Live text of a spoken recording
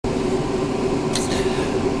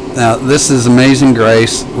Now, this is Amazing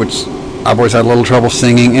Grace, which I've always had a little trouble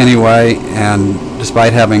singing anyway, and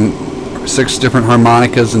despite having 6 different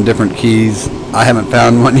harmonicas and different keys, I haven't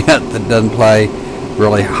found one yet that doesn't play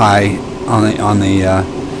really high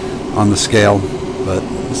on the scale, but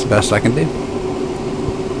it's the best I can do.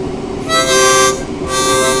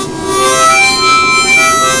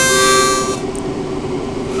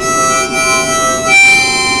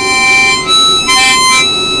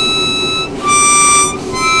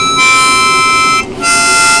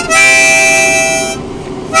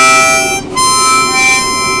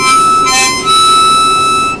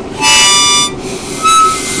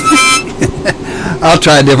 I'll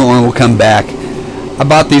try a different one. We'll come back. I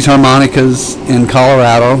bought these harmonicas in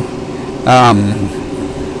Colorado.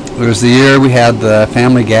 It was the year we had the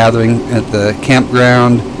family gathering at the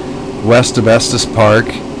campground west of Estes Park,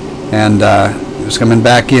 and it was coming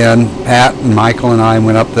back in. Pat and Michael and I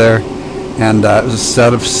went up there, and it was a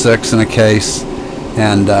set of 6 in a case,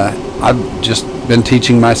 and I've just been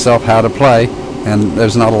teaching myself how to play, and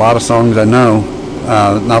there's not a lot of songs I know.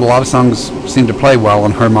 Not a lot of songs seem to play well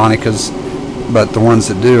on harmonicas, but the ones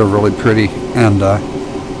that do are really pretty, and a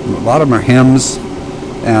lot of them are hymns,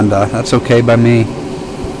 and that's okay by me.